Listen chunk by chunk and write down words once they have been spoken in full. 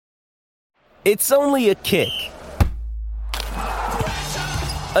It's only a kick,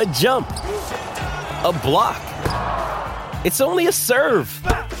 a jump, a block. It's only a serve.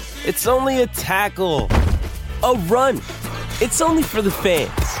 It's only a tackle, a run. It's only for the fans.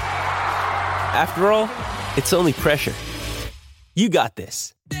 After all, it's only pressure. You got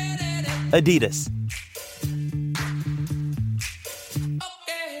this. Adidas.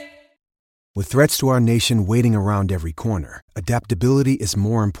 With threats to our nation waiting around every corner, adaptability is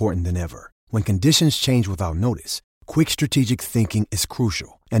more important than ever. When conditions change without notice, quick strategic thinking is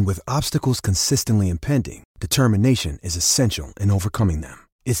crucial. And with obstacles consistently impending, determination is essential in overcoming them.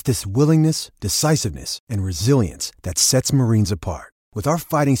 It's this willingness, decisiveness, and resilience that sets Marines apart. With our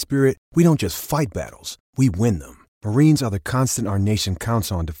fighting spirit, we don't just fight battles, we win them. Marines are the constant our nation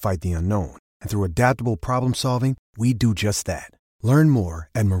counts on to fight the unknown. And through adaptable problem solving, we do just that. Learn more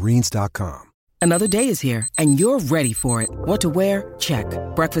at marines.com. Another day is here, and you're ready for it. What to wear? Check.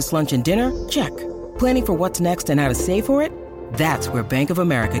 Breakfast, lunch, and dinner? Check. Planning for what's next and how to save for it? That's where Bank of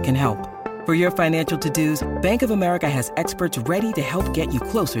America can help. For your financial to-dos, Bank of America has experts ready to help get you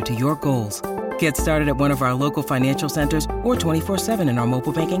closer to your goals. Get started at one of our local financial centers or 24/7 in our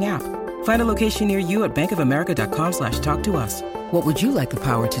mobile banking app. Find a location near you at bankofamerica.com/talktous. What would you like the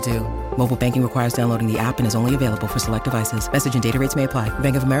power to do? Mobile banking requires downloading the app and is only available for select devices. Message and data rates may apply.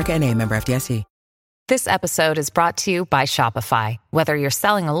 Bank of America N.A., member FDIC. This episode is brought to you by Shopify. Whether you're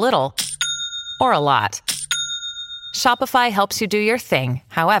selling a little or a lot, Shopify helps you do your thing,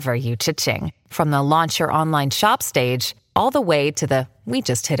 however you cha-ching. From the launch your online shop stage, all the way to the we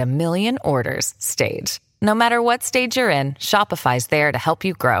just hit 1 million orders stage. No matter what stage you're in, Shopify's there to help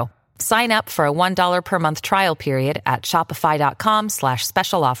you grow. Sign up for a $1 per month trial period at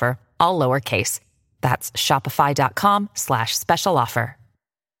shopify.com/special offer, all lowercase. That's shopify.com/special offer.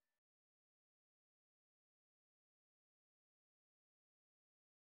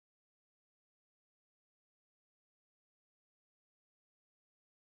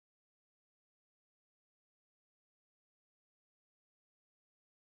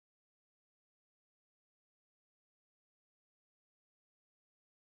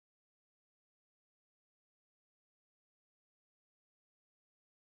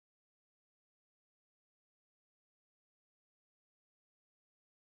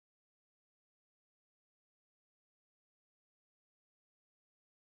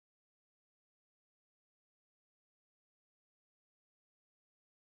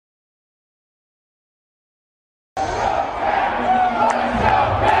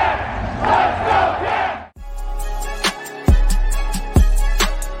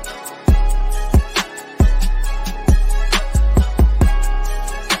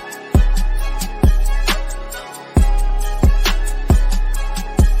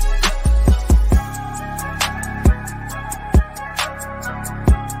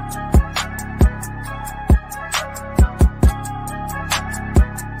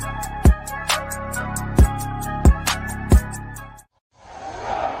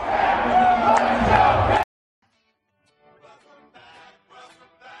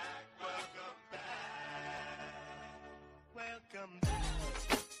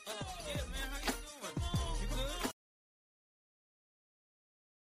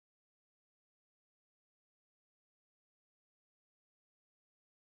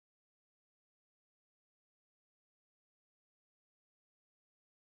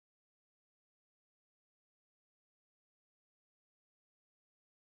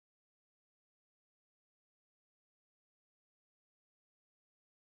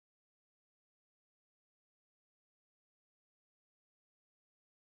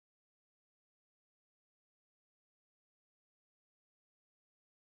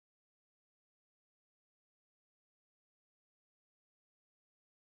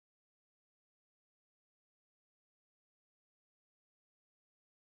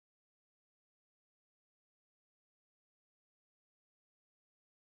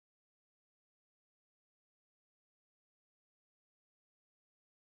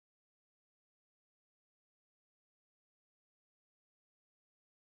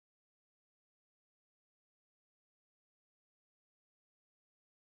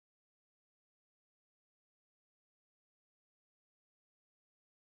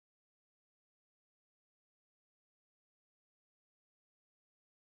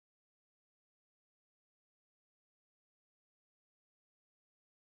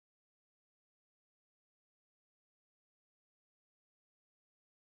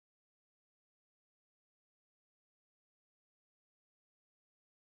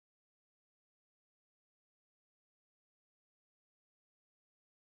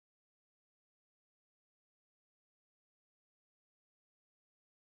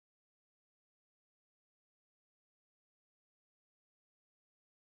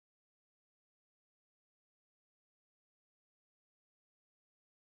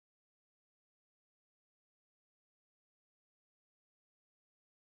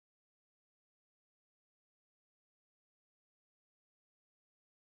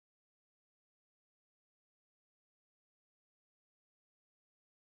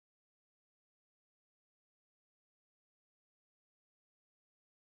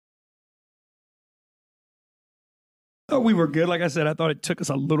 We were good. Like I said, I thought it took us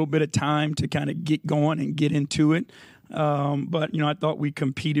a little bit of time to kind of get going and get into it. But, I thought we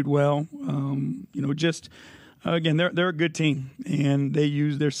competed well. Again, they're a good team, and they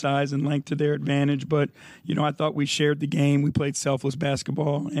use their size and length to their advantage. But, I thought we shared the game. We played selfless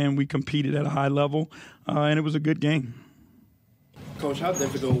basketball, and we competed at a high level, and it was a good game. Coach, how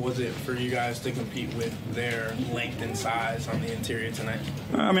difficult was it for you guys to compete with their length and size on the interior tonight?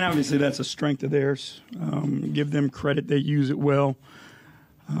 Obviously that's a strength of theirs. Give them credit. They use it well.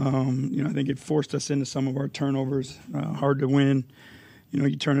 I think it forced us into some of our turnovers. Hard to win.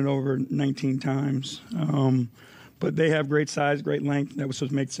 You turn it over 19 times. But they have great size, great length. That was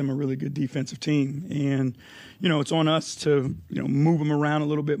what makes them a really good defensive team. And, it's on us to, move them around a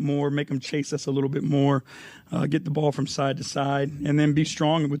little bit more, make them chase us a little bit more, get the ball from side to side, and then be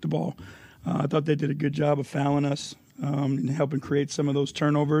strong with the ball. I thought they did a good job of fouling us and helping create some of those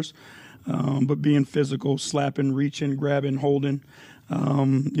turnovers. But being physical, slapping, reaching, grabbing, holding,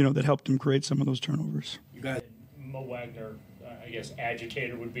 that helped them create some of those turnovers. You guys, Mo Wagner, I guess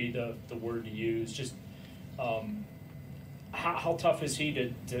agitator would be the word to use. Just how tough is he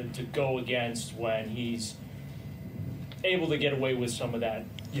to go against when he's able to get away with some of that,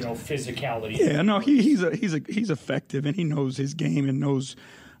 physicality? Yeah, no, he's effective, and he knows his game and knows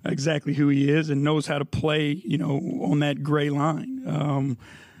exactly who he is and knows how to play, on that gray line.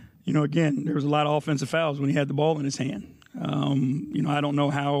 Again, there was a lot of offensive fouls when he had the ball in his hand. I don't know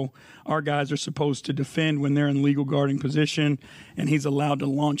how our guys are supposed to defend when they're in legal guarding position, and he's allowed to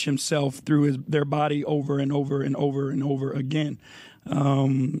launch himself through their body over and over and over and over again.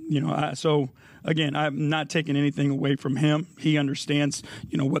 So again, I'm not taking anything away from him. He understands,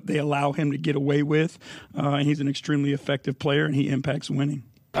 what they allow him to get away with, and he's an extremely effective player, and he impacts winning.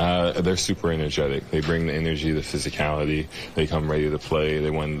 They're super energetic. They bring the energy, the physicality. They come ready to play.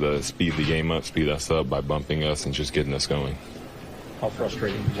 They want to speed the game up, speed us up by bumping us and just getting us going. How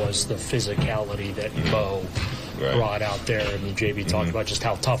frustrating was the physicality that Mo brought out there? JB talked about just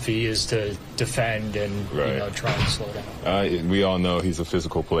how tough he is to defend and try and slow down. We all know he's a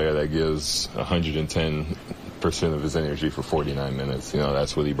physical player that gives 110% of his energy for 49 minutes.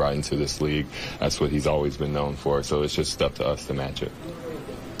 That's what he brought into this league. That's what he's always been known for. So it's just up to us to match it.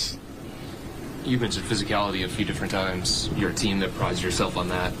 You mentioned physicality a few different times. You're a team that prides yourself on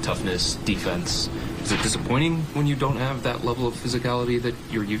that, toughness, defense. Is it disappointing when you don't have that level of physicality that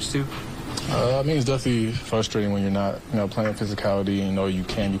you're used to? It's definitely frustrating when you're not, playing physicality and you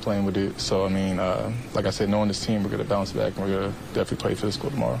can be playing with it. So, like I said, knowing this team, we're going to bounce back and we're going to definitely play physical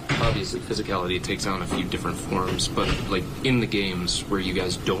tomorrow. Obviously, physicality takes on a few different forms, but, in the games where you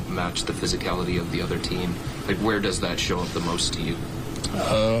guys don't match the physicality of the other team, where does that show up the most to you?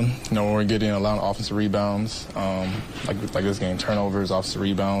 When we're getting a lot of offensive rebounds, like this game, turnovers, offensive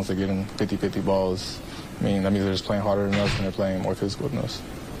rebounds, they're getting 50-50 balls. That means they're just playing harder than us and they're playing more physical than us.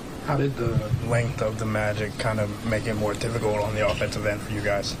 How did the length of the Magic kind of make it more difficult on the offensive end for you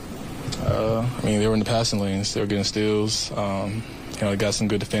guys? They were in the passing lanes. They were getting steals. They got some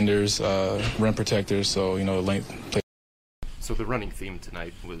good defenders, rim protectors, so, length play. So the running theme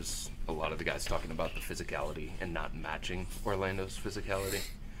tonight was a lot of the guys talking about the physicality and not matching Orlando's physicality.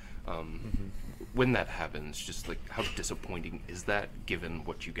 When that happens, just how disappointing is that given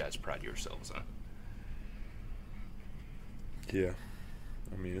what you guys pride yourselves on? Yeah.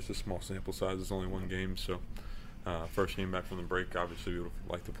 It's a small sample size. It's only one game, so first game back from the break, obviously we would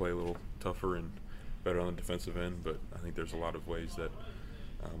like to play a little tougher and better on the defensive end, but I think there's a lot of ways that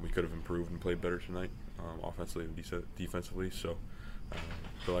we could have improved and played better tonight, offensively and defensively. So,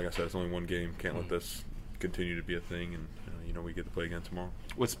 but like I said, it's only one game. Can't let this continue to be a thing, and we get to play again tomorrow.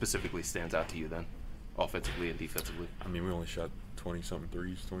 What specifically stands out to you then, offensively and defensively? We only shot 20-something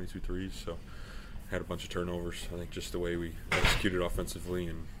threes, 22 threes, so had a bunch of turnovers. I think just the way we executed offensively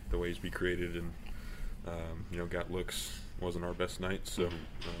and the ways we created and got looks wasn't our best night. So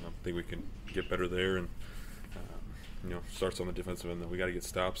I think we can get better there and. Starts on the defensive end. That we got to get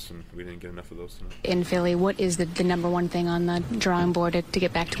stops, and we didn't get enough of those tonight. In Philly, what is the number one thing on the drawing board to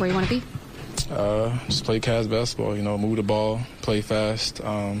get back to where you want to be? Just play Cavs basketball. Move the ball, play fast,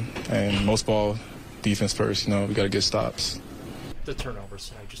 and most ball defense first. We got to get stops. The turnovers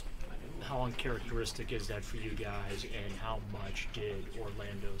tonight, just how uncharacteristic is that for you guys, and how much did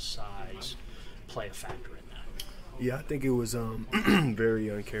Orlando's size play a factor in that? Yeah, I think it was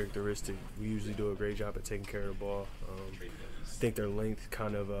very uncharacteristic. We usually do a great job at taking care of the ball. I think their length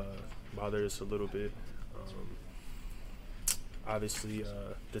kind of bothered us a little bit. Obviously,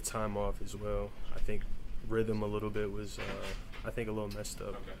 the time off as well. I think rhythm a little bit was, a little messed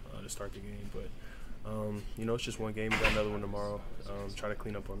up to start the game. But, it's just one game. We got another one tomorrow. Try to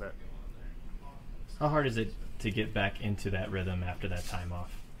clean up on that. How hard is it to get back into that rhythm after that time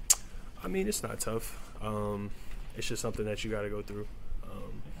off? I mean, it's not tough. It's just something that you got to go through.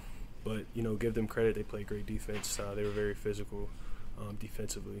 But, give them credit. They played great defense. They were very physical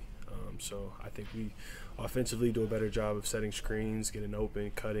defensively. So I think we offensively do a better job of setting screens, getting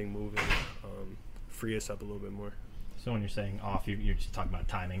open, cutting, moving, free us up a little bit more. So when you're saying off, you're just talking about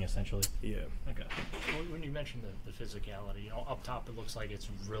timing, essentially? Yeah. Okay. Well, when you mentioned the physicality, up top it looks like it's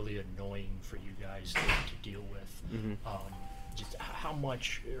really annoying for you guys to deal with. Mm-hmm. Just how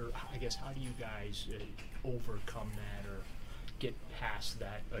much, or I guess, how do you guys overcome that or get past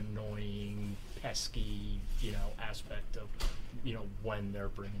that annoying, pesky, aspect of, when they're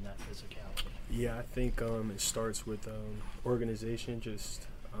bringing that physicality? Yeah, I think it starts with organization, just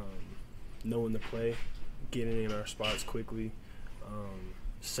knowing the play, getting in our spots quickly,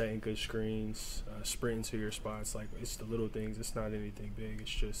 setting good screens, sprinting to your spots. Like, it's the little things. It's not anything big.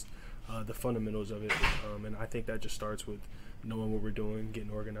 It's just the fundamentals of it. And I think that just starts with knowing what we're doing,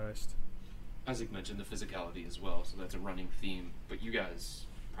 getting organized. Isaac mentioned the physicality as well, so that's a running theme. But you guys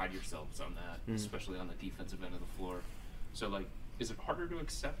pride yourselves on that, especially on the defensive end of the floor. So, is it harder to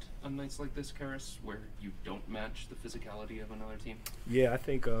accept on nights like this, Karis, where you don't match the physicality of another team? Yeah, I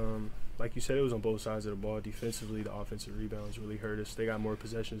think, like you said, it was on both sides of the ball. Defensively, the offensive rebounds really hurt us. They got more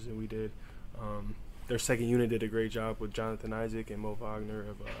possessions than we did. Their second unit did a great job with Jonathan Isaac and Mo Wagner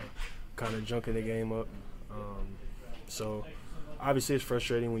of kind of junking the game up. So obviously it's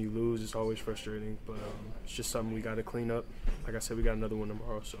frustrating when you lose. It's always frustrating, but it's just something we got to clean up. Like I said, we got another one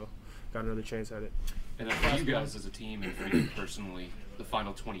tomorrow, so got another chance at it. And then for you guys as a team and for you personally, the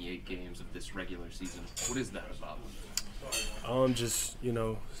final 28 games of this regular season, what is that about? Just,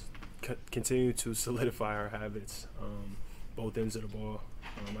 continue to solidify our habits, both ends of the ball.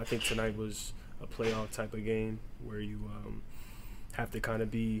 I think tonight was a playoff type of game where you have to kind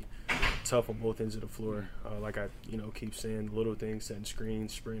of be tough on both ends of the floor. Like I, keep saying, the little things, setting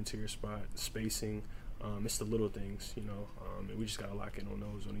screens, sprinting to your spot, spacing. It's the little things, and we just got to lock in on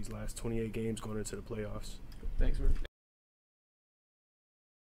those on these last 28 games going into the playoffs. Thanks, Rick.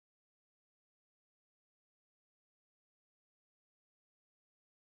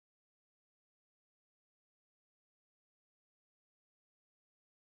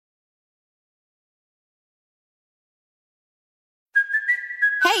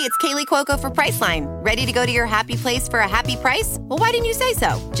 Hey, it's Kaylee Cuoco for Priceline. Ready to go to your happy place for a happy price? Well, why didn't you say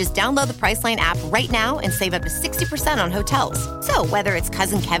so? Just download the Priceline app right now and save up to 60% on hotels. So whether it's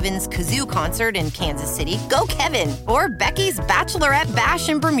Cousin Kevin's Kazoo Concert in Kansas City, go Kevin, or Becky's Bachelorette Bash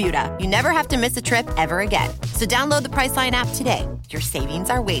in Bermuda, you never have to miss a trip ever again. So download the Priceline app today. Your savings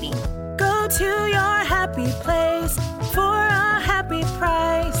are waiting. Go to your happy place for a happy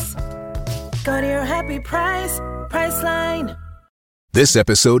price. Go to your happy price, Priceline. This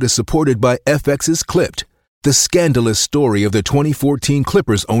episode is supported by FX's Clipped, the scandalous story of the 2014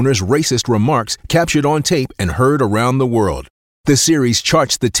 Clippers owner's racist remarks captured on tape and heard around the world. The series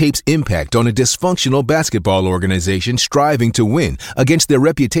charts the tape's impact on a dysfunctional basketball organization striving to win against their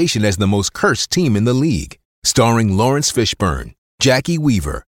reputation as the most cursed team in the league. Starring Lawrence Fishburne, Jackie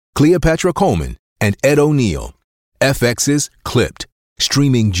Weaver, Cleopatra Coleman, and Ed O'Neill. FX's Clipped,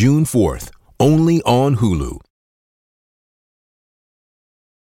 streaming June 4th, only on Hulu.